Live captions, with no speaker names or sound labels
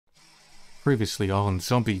Previously on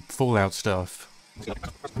zombie fallout stuff.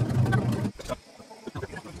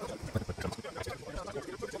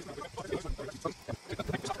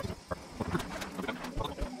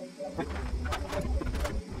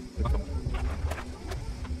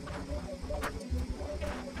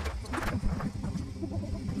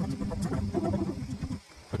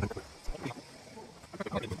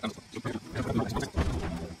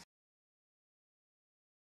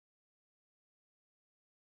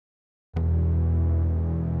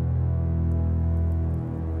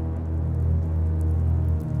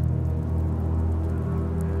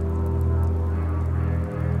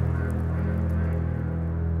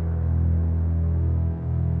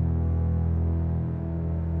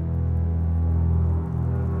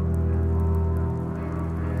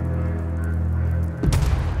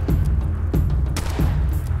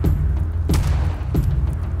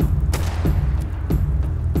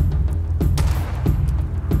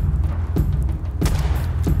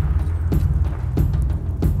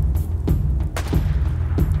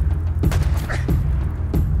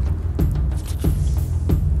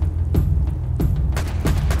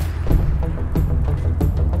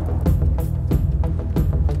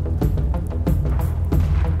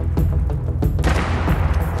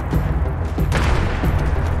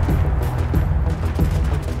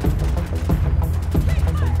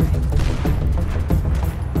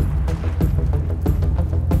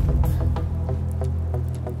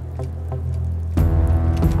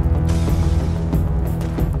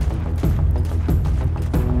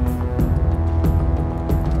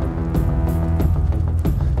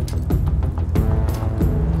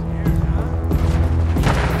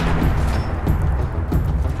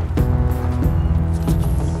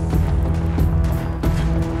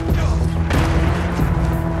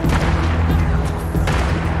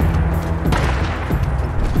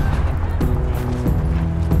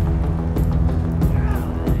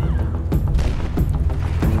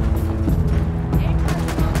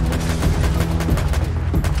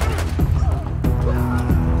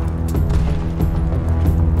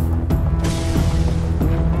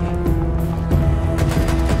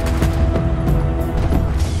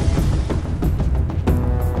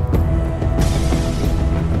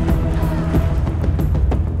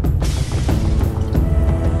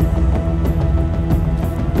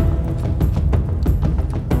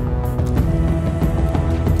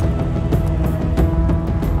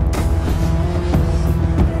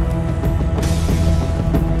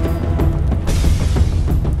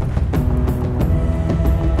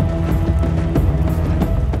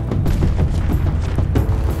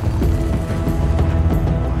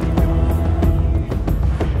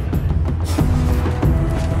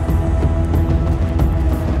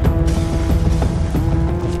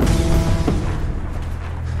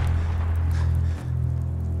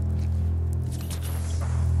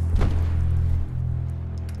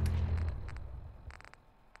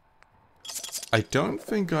 I don't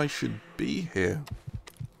think I should be here.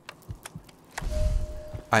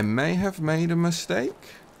 I may have made a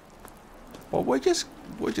mistake. Or we're just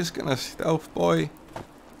gonna stealth boy.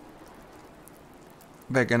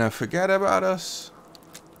 They're gonna forget about us.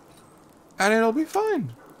 And it'll be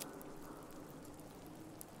fine.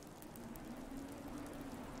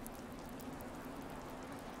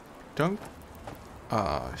 Don't...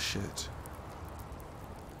 Ah, shit.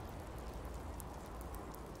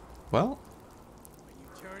 Well... When you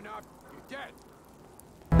turn up, you're dead.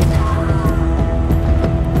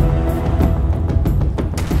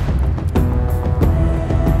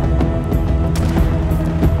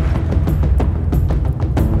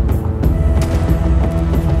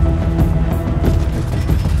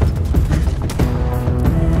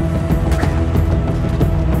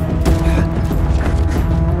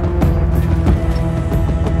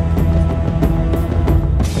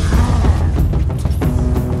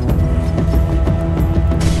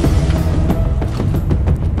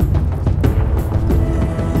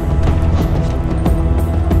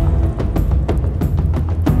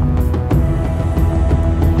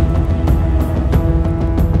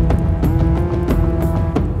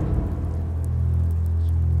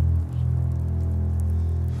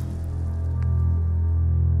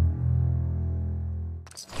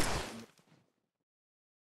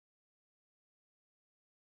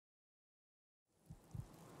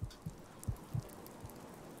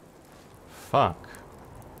 Fuck.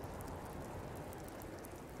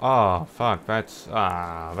 Oh, fuck, that's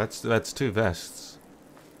two vests.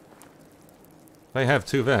 They have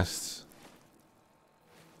two vests.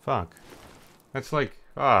 Fuck. That's like,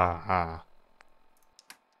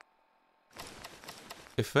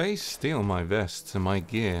 If they steal my vests and my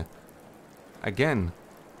gear, again,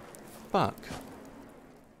 fuck?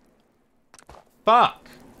 Fuck!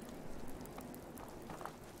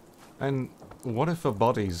 And what if a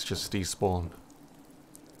body's just despawned?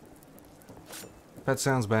 That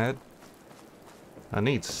sounds bad. I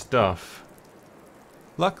need stuff.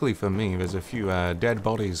 Luckily for me, there's a few dead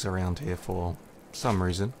bodies around here for some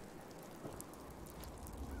reason.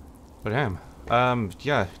 But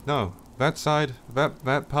yeah, no. That side,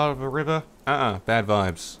 that part of the river, bad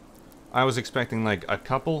vibes. I was expecting like a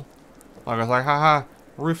couple. I was like, haha,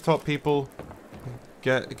 rooftop people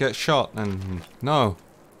get shot, and no.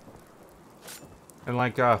 And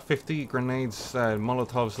like 50 grenades,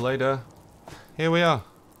 Molotovs later, here we are.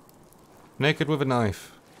 Naked with a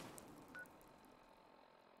knife.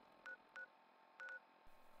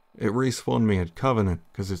 It respawned me at Covenant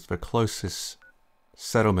because it's the closest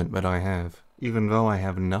settlement that I have. Even though I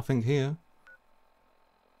have nothing here,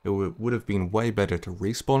 it would have been way better to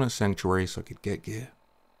respawn at Sanctuary so I could get gear.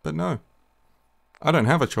 But no. I don't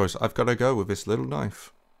have a choice. I've got to go with this little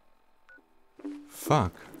knife.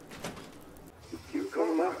 Fuck.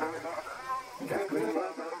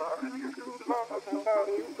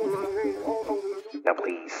 Now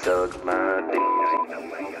please suck my dick.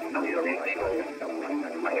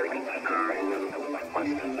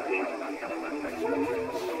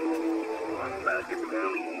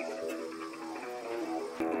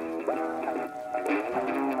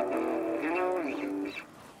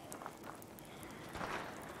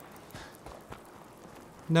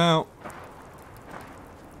 Now,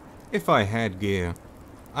 if I had gear,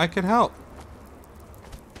 I could help.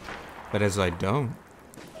 But as I don't,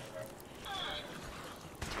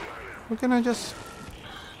 we're gonna just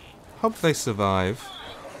hope they survive.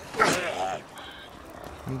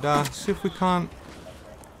 And see if we can't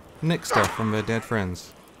nick stuff from their dead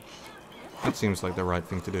friends. That seems like the right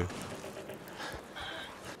thing to do.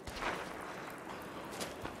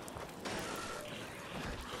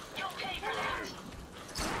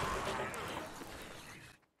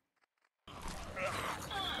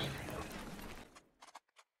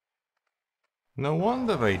 No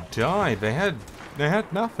wonder they died. They had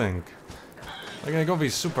nothing. Like, they got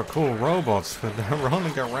these super cool robots, but they're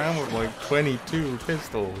running around with like 22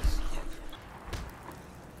 pistols.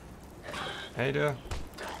 Hey there.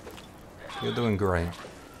 You're doing great.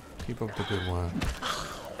 Keep up the good work.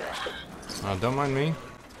 Don't mind me.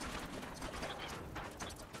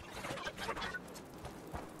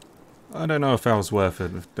 I don't know if that was worth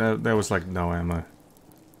it. There was like no ammo.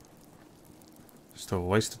 Just a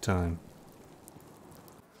waste of time.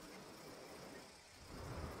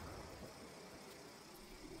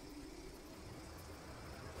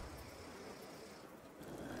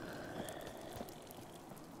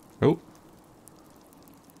 Oh.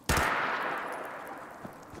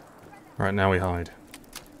 Right, now we hide.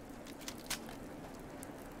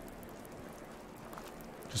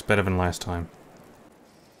 Just better than last time.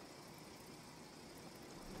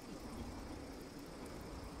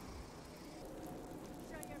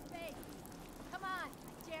 Show your face. Come on,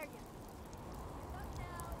 I dare you. Look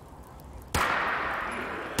now.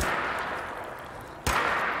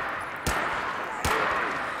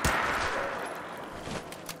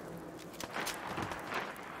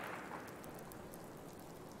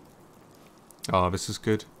 Oh, this is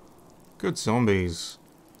good. Good zombies.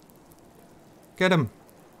 Get him.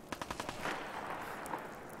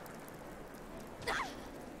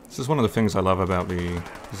 This is one of the things I love about the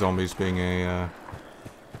zombies being in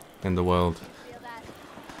the world. Feel that?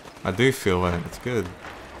 I do feel that. It's good.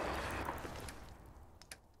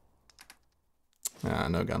 Ah,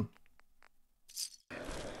 no gun.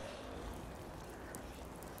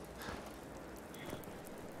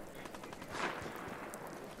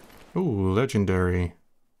 Ooh, legendary.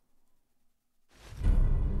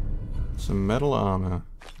 Some metal armor.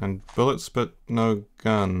 And bullets but no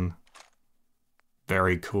gun.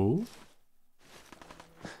 Very cool.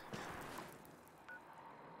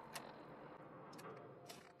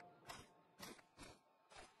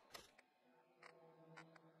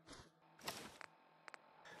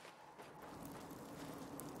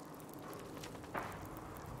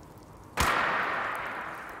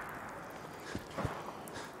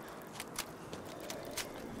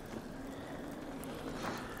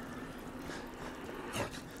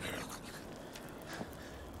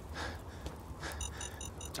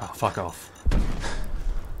 Oh, fuck off.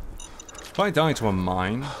 If I die to a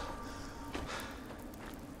mine,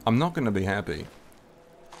 I'm not going to be happy.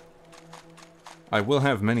 I will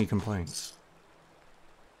have many complaints.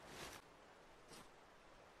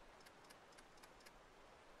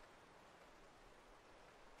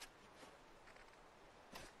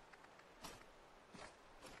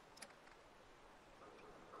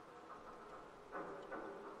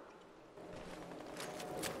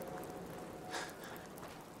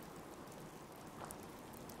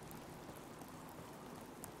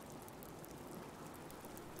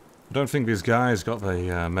 I don't think these guys got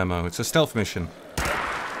the memo. It's a stealth mission.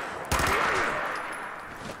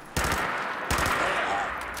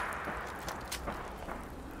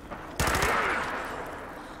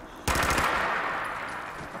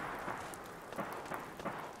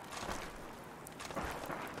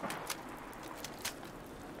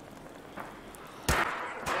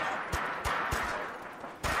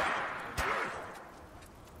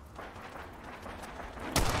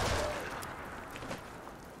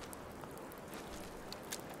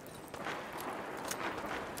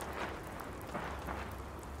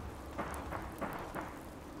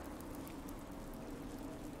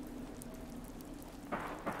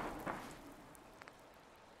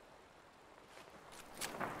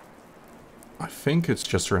 I think it's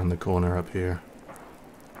just around the corner up here.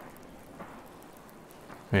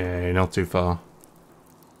 Yeah, not too far.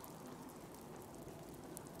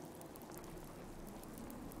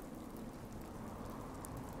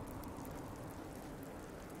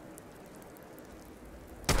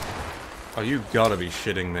 Oh, you gotta be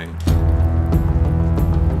shitting me.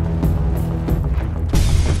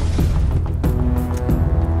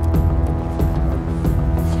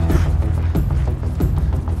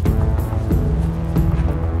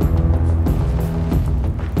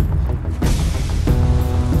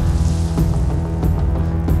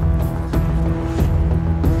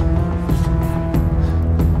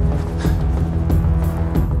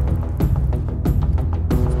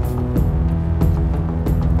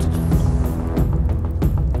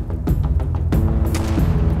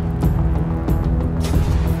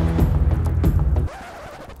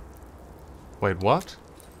 Wait, what?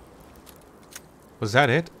 Was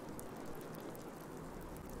that it?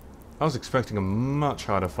 I was expecting a much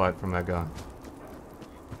harder fight from that guy.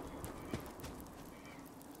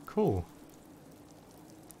 Cool.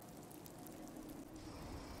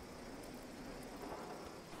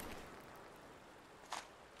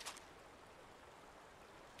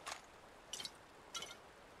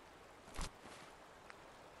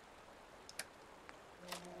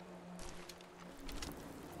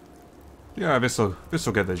 Yeah, this'll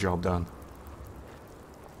get the job done.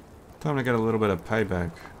 Time to get a little bit of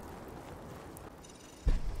payback.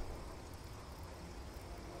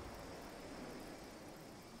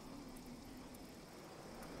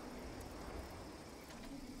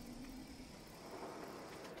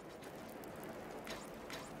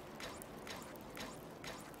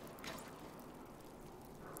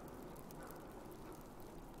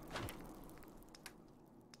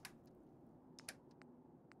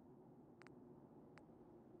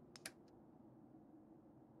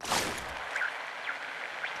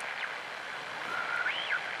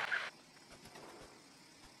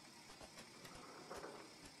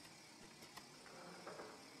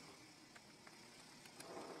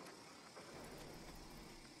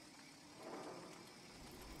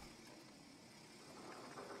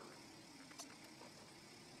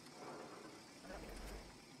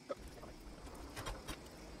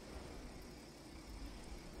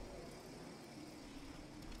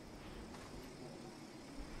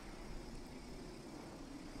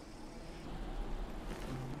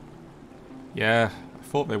 Yeah, I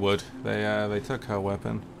thought they would. They took her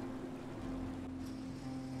weapon.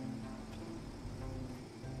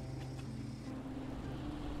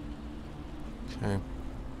 Okay.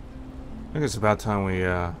 I think it's about time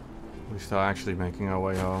we start actually making our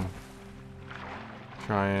way home.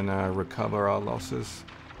 Try and recover our losses.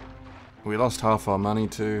 We lost half our money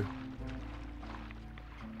too.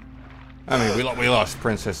 I mean, we lost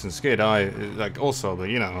Princess and Skid. Also, but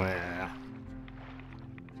you know. Yeah.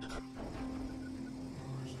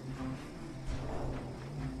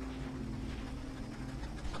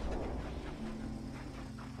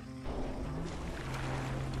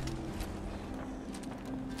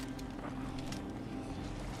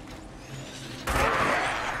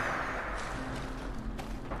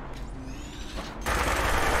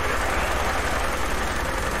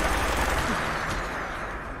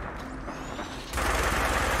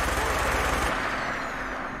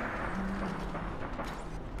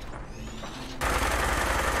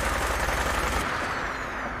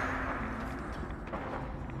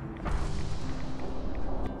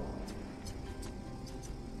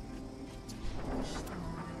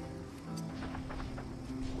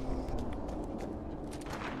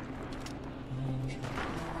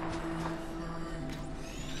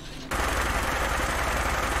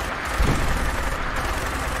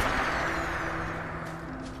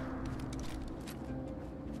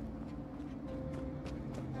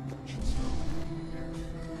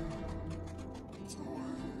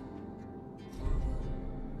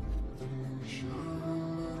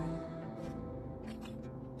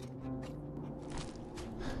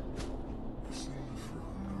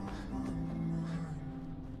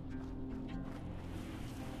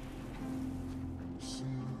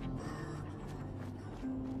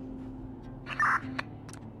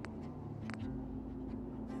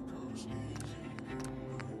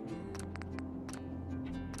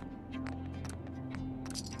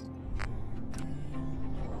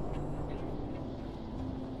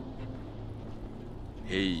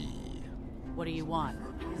 Hey. What do you want?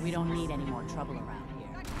 We don't need any more trouble around here.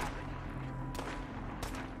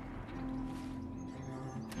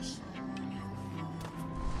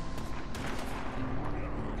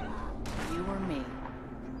 You or me?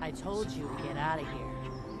 I told you to get out of here.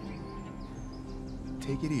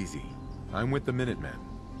 Take it easy. I'm with the Minutemen.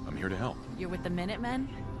 I'm here to help. You're with the Minutemen?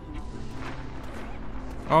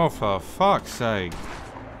 Oh, for fuck's sake.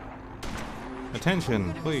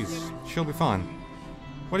 Attention, please. She'll be fine.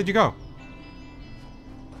 Where did you go?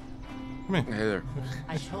 Come here. Hey there.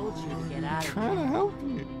 I told you to get out of Trying to here. help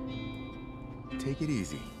you. Take it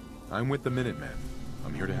easy. I'm with the Minutemen.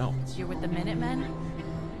 I'm here to help. You're with the Minutemen?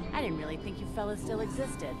 I didn't really think you fellas still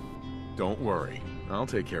existed. Don't worry. I'll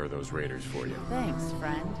take care of those raiders for you. Thanks,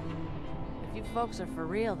 friend. If you folks are for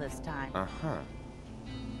real this time. Uh-huh.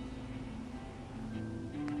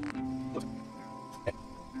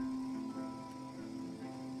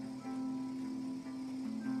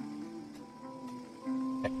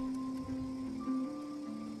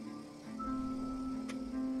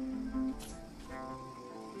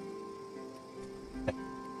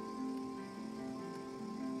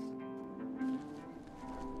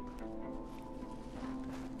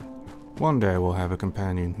 One day we'll have a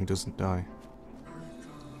companion who doesn't die.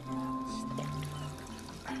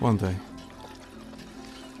 One day.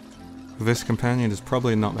 This companion is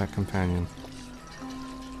probably not that companion.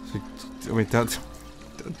 So, I mean,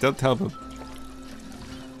 don't tell them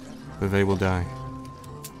that they will die.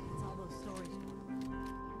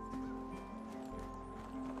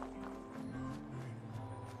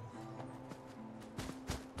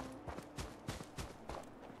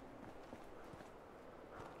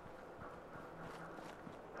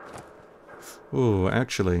 Ooh,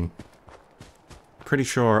 actually, pretty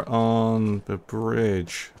sure on the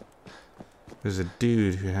bridge there's a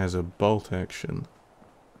dude who has a bolt action.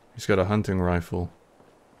 He's got a hunting rifle.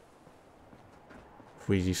 If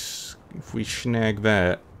we snag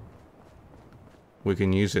that, we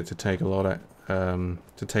can use it to take a lot of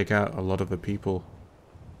to take out a lot of the people.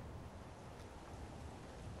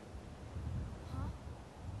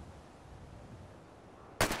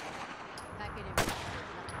 Pack it in.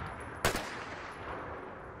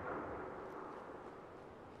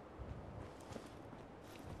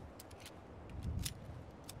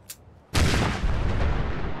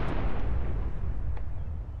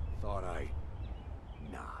 Thought I...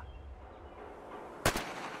 Nah.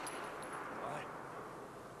 What?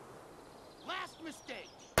 Last mistake!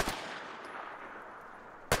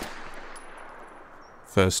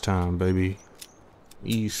 First time, baby.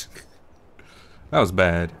 Ease. That was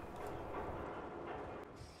bad.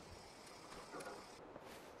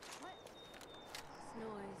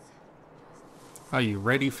 Are you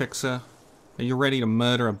ready, Fixer? Are you ready to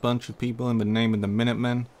murder a bunch of people in the name of the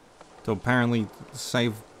Minutemen? To apparently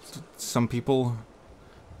save some people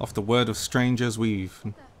off the word of strangers we've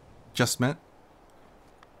just met?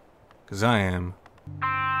 'Cause I am.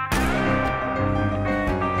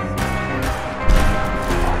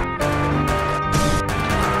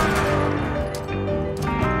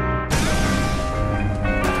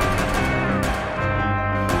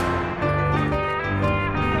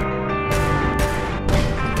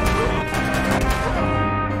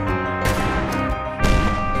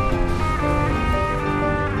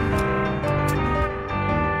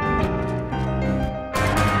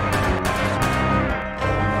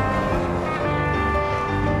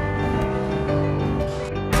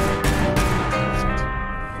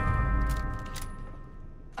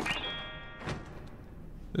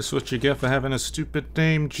 This is what you get for having a stupid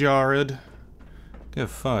name, Jared. Get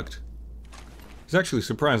fucked. It's actually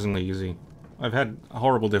surprisingly easy. I've had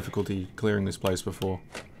horrible difficulty clearing this place before.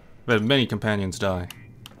 I've had many companions die.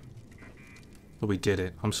 But we did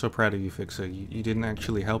it. I'm so proud of you, Fixer. You didn't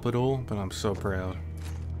actually help at all, but I'm so proud.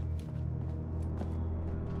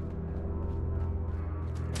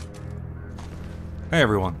 Hey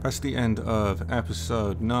everyone, that's the end of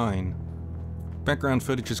episode 9. Background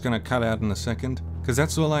footage is going to cut out in a second, because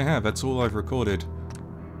that's all I have, that's all I've recorded.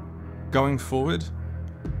 Going forward,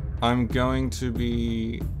 I'm going to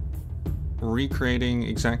be recreating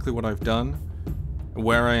exactly what I've done,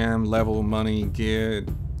 where I am, level, money, gear,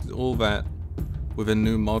 all that, with a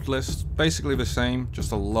new mod list. Basically the same,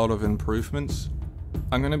 just a lot of improvements.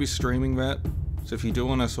 I'm going to be streaming that, so if you do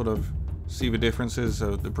want to sort of see the differences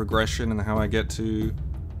of the progression and how I get to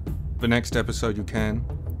the next episode, you can.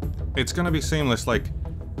 It's going to be seamless, like,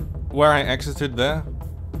 where I exited there,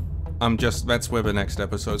 that's where the next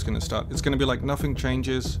episode's going to start. It's going to be like nothing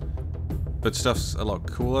changes, but stuff's a lot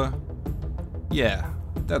cooler. Yeah,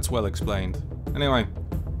 that's well explained. Anyway,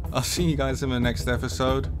 I'll see you guys in the next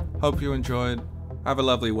episode. Hope you enjoyed. Have a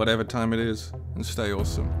lovely whatever time it is, and stay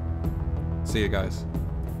awesome. See you guys.